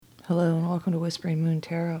Hello and welcome to Whispering Moon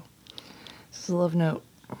Tarot. This is a love note,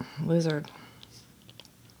 Lizard.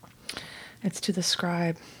 It's to the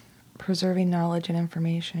scribe, preserving knowledge and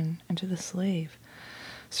information, and to the slave,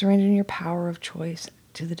 surrendering your power of choice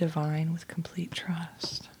to the divine with complete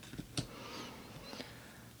trust.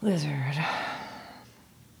 Lizard.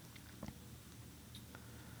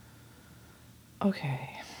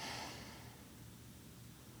 Okay.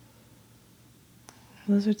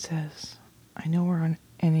 Lizard says, I know we're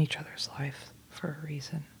in each other's life for a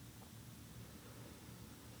reason.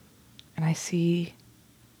 And I see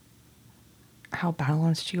how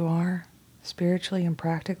balanced you are, spiritually and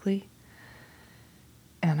practically.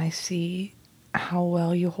 And I see how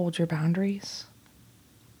well you hold your boundaries.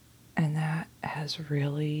 And that has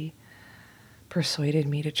really persuaded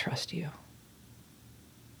me to trust you.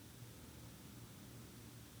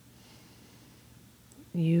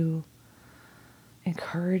 You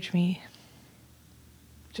encourage me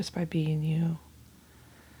just by being you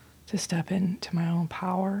to step into my own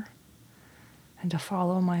power and to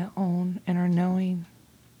follow my own inner knowing.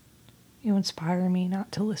 You inspire me not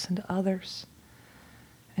to listen to others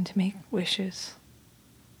and to make wishes.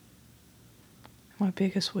 My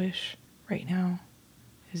biggest wish right now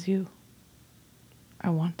is you.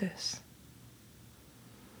 I want this.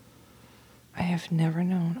 I have never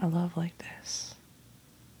known a love like this.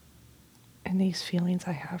 And these feelings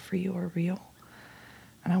I have for you are real,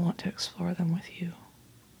 and I want to explore them with you.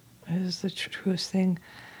 It is the truest thing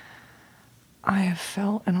I have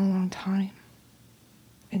felt in a long time.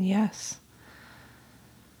 And yes,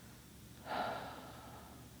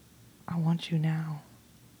 I want you now.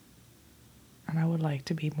 And I would like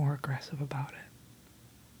to be more aggressive about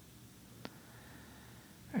it.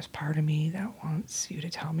 There's part of me that wants you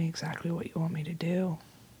to tell me exactly what you want me to do.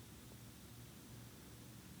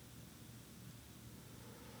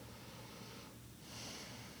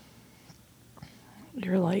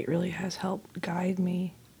 Your light really has helped guide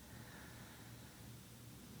me.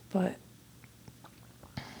 But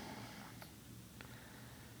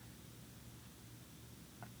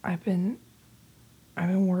I've been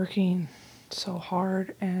working so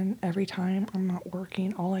hard, and every time I'm not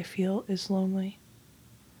working, all I feel is lonely.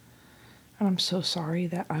 And I'm so sorry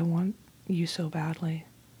that I want you so badly.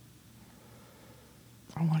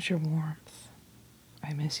 I want your warmth.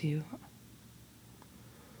 I miss you.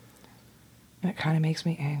 And it kind of makes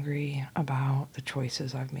me angry about the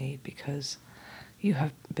choices I've made because you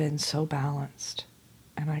have been so balanced,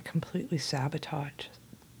 and I completely sabotage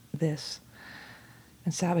this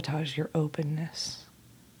and sabotage your openness.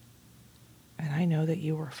 And I know that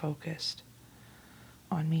you were focused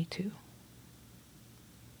on me too.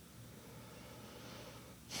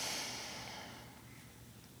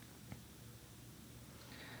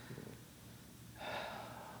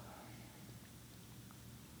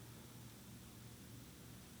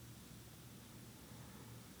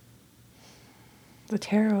 The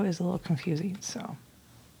tarot is a little confusing, so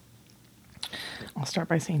I'll start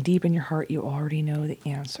by saying deep in your heart you already know the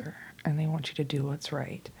answer, and they want you to do what's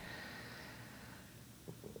right.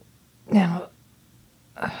 Now,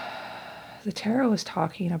 the tarot is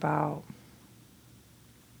talking about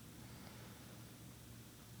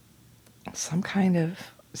some kind of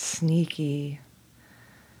sneaky,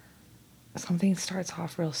 something starts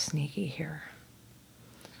off real sneaky here.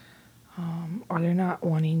 Or they're not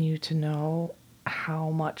wanting you to know how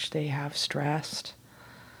much they have stressed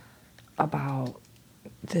about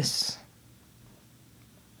this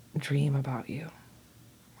dream about you.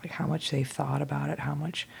 Like how much they've thought about it, how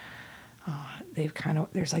much they've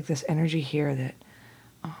there's like this energy here that,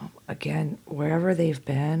 again, wherever they've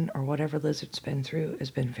been or whatever Lizard's been through has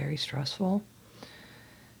been very stressful.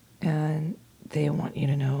 And they want you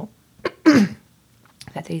to know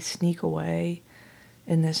that they sneak away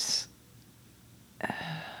in this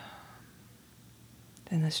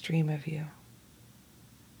dream of you.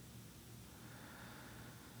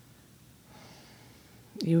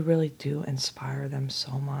 You really do inspire them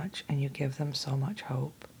so much, and you give them so much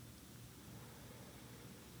hope.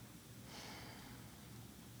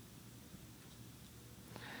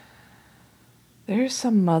 There's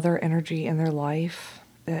some mother energy in their life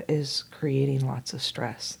that is creating lots of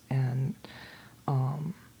stress, and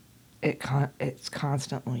it's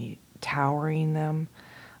constantly towering them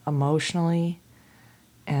emotionally,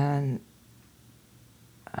 and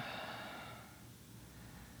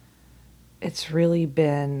it's really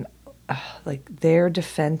been like they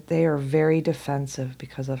are very defensive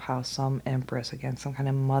because of how some empress, again, some kind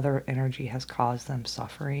of mother energy has caused them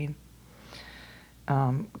suffering,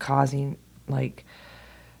 causing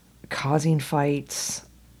fights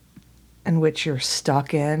in which you're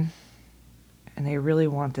stuck in, and they really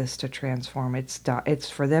want this to transform. It's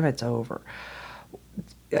for them, it's over.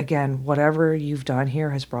 Again, whatever you've done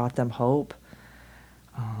here has brought them hope,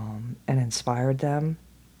 and inspired them,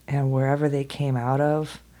 and wherever they came out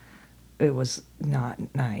of, it was not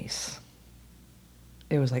nice.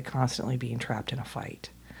 It was like constantly being trapped in a fight.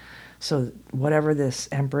 So whatever this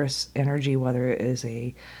Empress energy, whether it is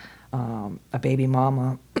a baby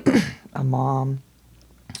mama, a mom,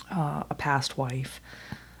 a past wife,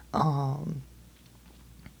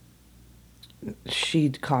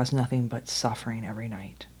 she'd caused nothing but suffering every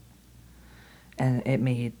night. And it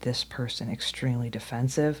made this person extremely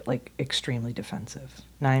defensive, like extremely defensive.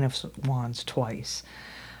 9 of Wands twice,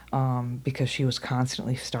 because she was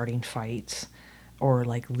constantly starting fights or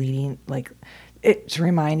like leading, like it's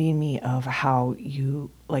reminding me of how you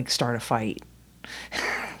like start a fight.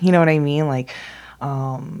 You know what I mean? Like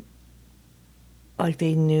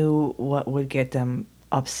they knew what would get them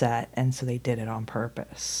upset, and so they did it on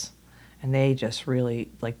purpose. And they just really,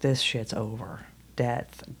 like, this shit's over.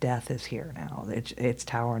 Death is here now. It's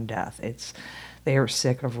towering death. They are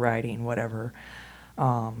sick of riding whatever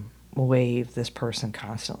wave this person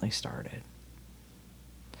constantly started.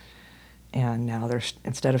 And now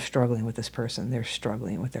instead of struggling with this person, they're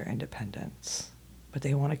struggling with their independence. But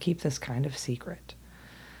they want to keep this kind of secret.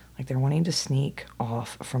 Like, they're wanting to sneak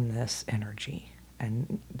off from this energy,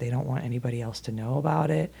 and they don't want anybody else to know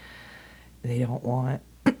about it. They don't want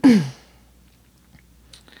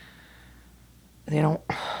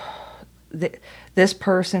this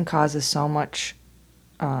person causes so much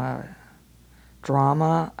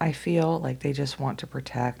drama. I feel like they just want to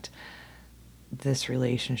protect this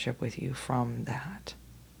relationship with you from that,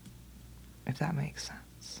 if that makes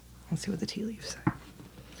sense. Let's see what the tea leaves say.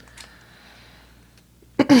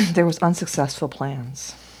 There was unsuccessful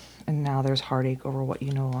plans, and now there's heartache over what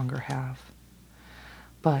you no longer have.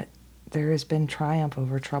 But there has been triumph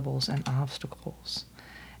over troubles and obstacles.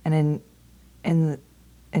 And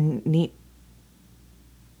neat,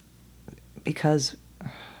 because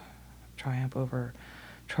triumph over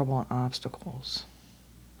trouble and obstacles,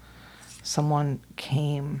 someone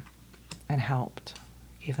came and helped,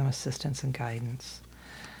 gave them assistance and guidance,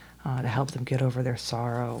 to help them get over their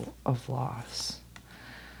sorrow of loss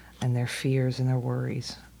and their fears and their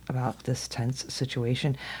worries about this tense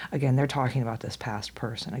situation. Again, they're talking about this past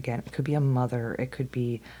person. Again, it could be a mother, it could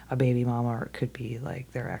be a baby mama, or it could be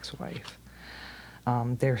like their ex-wife.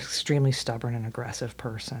 They're extremely stubborn and aggressive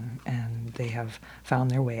person, and they have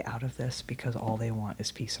found their way out of this because all they want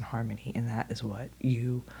is peace and harmony, and that is what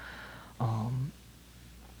you,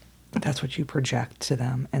 that's what you project to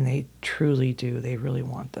them, and they truly do. They really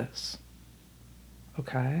want this.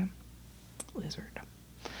 Okay? Lizard.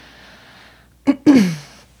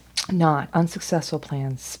 Not unsuccessful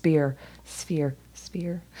plans, sphere,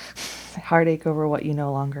 heartache over what you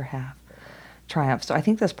no longer have, triumph. So I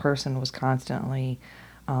think this person was constantly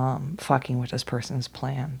fucking with this person's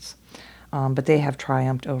plans, but they have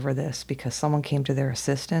triumphed over this because someone came to their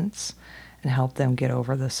assistance and helped them get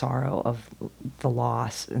over the sorrow of the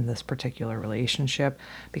loss in this particular relationship,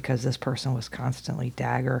 because this person was constantly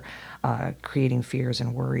creating fears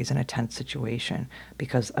and worries in a tense situation,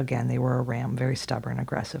 because again, they were a ram, very stubborn,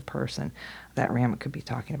 aggressive person. That ram could be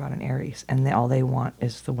talking about an Aries, and all they want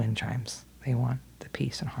is the wind chimes. They want the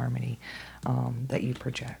peace and harmony that you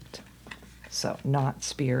project. So not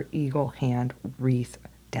spear, eagle, hand, wreath,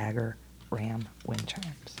 dagger, ram, wind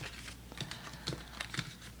chimes.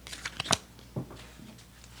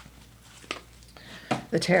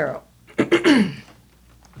 The tarot.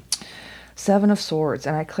 7 of Swords,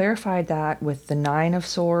 and I clarified that with the 9 of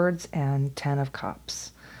Swords and 10 of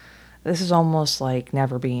Cups. This is almost like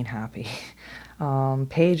never being happy.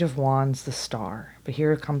 Page of Wands, the Star. But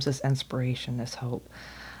here comes this inspiration, this hope.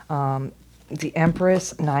 The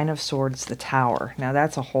Empress, 9 of Swords, the Tower. Now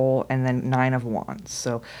that's a whole, and then 9 of Wands.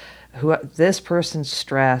 So this person's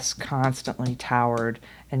stress constantly towered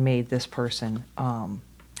and made this person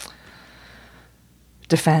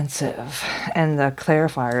defensive. And the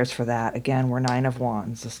clarifiers for that, again, were 9 of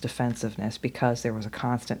Wands, this defensiveness, because there was a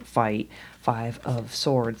constant fight, 5 of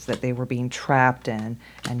Swords, that they were being trapped in,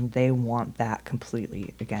 and they want that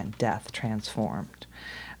completely, again, death transformed.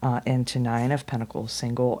 Into 9 of Pentacles,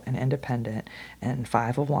 single and independent, and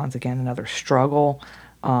 5 of Wands, again, another struggle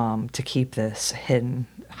to keep this hidden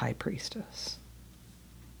High Priestess.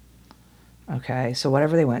 Okay, so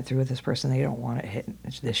whatever they went through with this person, they don't want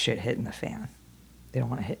this shit hitting the fan. They don't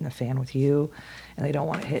want it hitting the fan with you, and they don't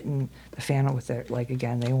want it hitting the fan with their, like,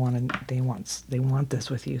 again, they want this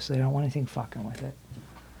with you, so they don't want anything fucking with it.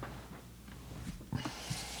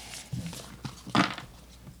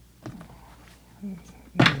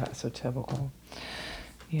 that's so typical.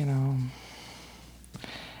 You know,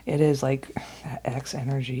 it is like that X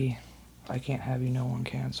energy. If I can't have you, no one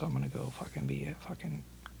can, so I'm gonna go fucking be a fucking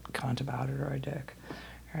cunt about it or a dick.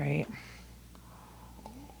 Right?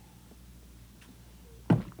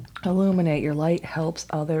 Illuminate. Your light helps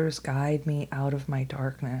others guide me out of my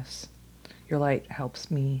darkness. Your light helps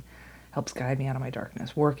guide me out of my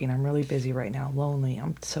darkness. Working. I'm really busy right now. Lonely.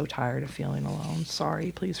 I'm so tired of feeling alone.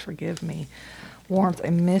 Sorry. Please forgive me. Warmth.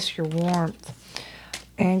 I miss your warmth.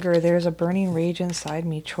 Anger. There's a burning rage inside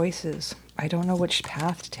me. Choices. I don't know which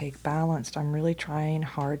path to take. Balanced. I'm really trying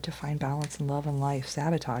hard to find balance in love and life.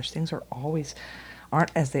 Sabotage. Things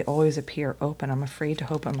aren't as they always appear. Open. I'm afraid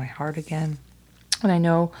to open my heart again. And I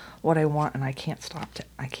know what I want, and I can't stop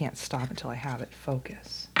until I have it.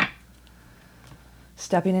 Focus.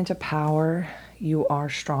 Stepping into power, you are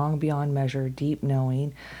strong beyond measure, deep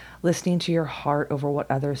knowing, listening to your heart over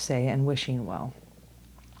what others say, and wishing well.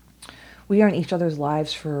 We are in each other's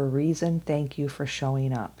lives for a reason. Thank you for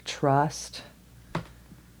showing up. Trust,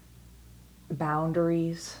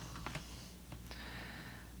 boundaries,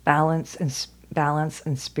 balance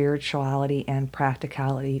and spirituality and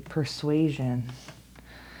practicality, persuasion.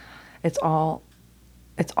 It's all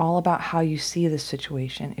about how you see this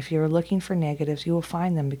situation. If you're looking for negatives, you will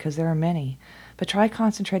find them because there are many. But try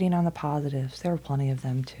concentrating on the positives. There are plenty of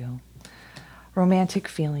them too. Romantic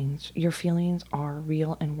feelings. Your feelings are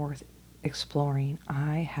real and worth exploring.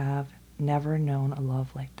 I have never known a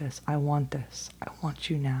love like this. I want this. I want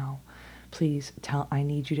you now. Please I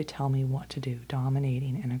need you to tell me what to do.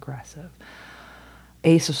 Dominating and aggressive.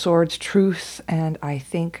 Ace of Swords, truth, and I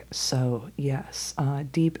think so, yes.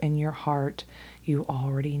 Deep in your heart, you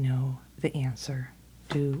already know the answer.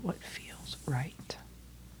 Do what feels right.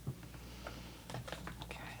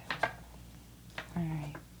 Okay. All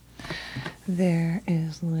right. There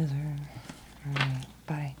is Lizard. All right.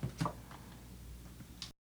 Bye.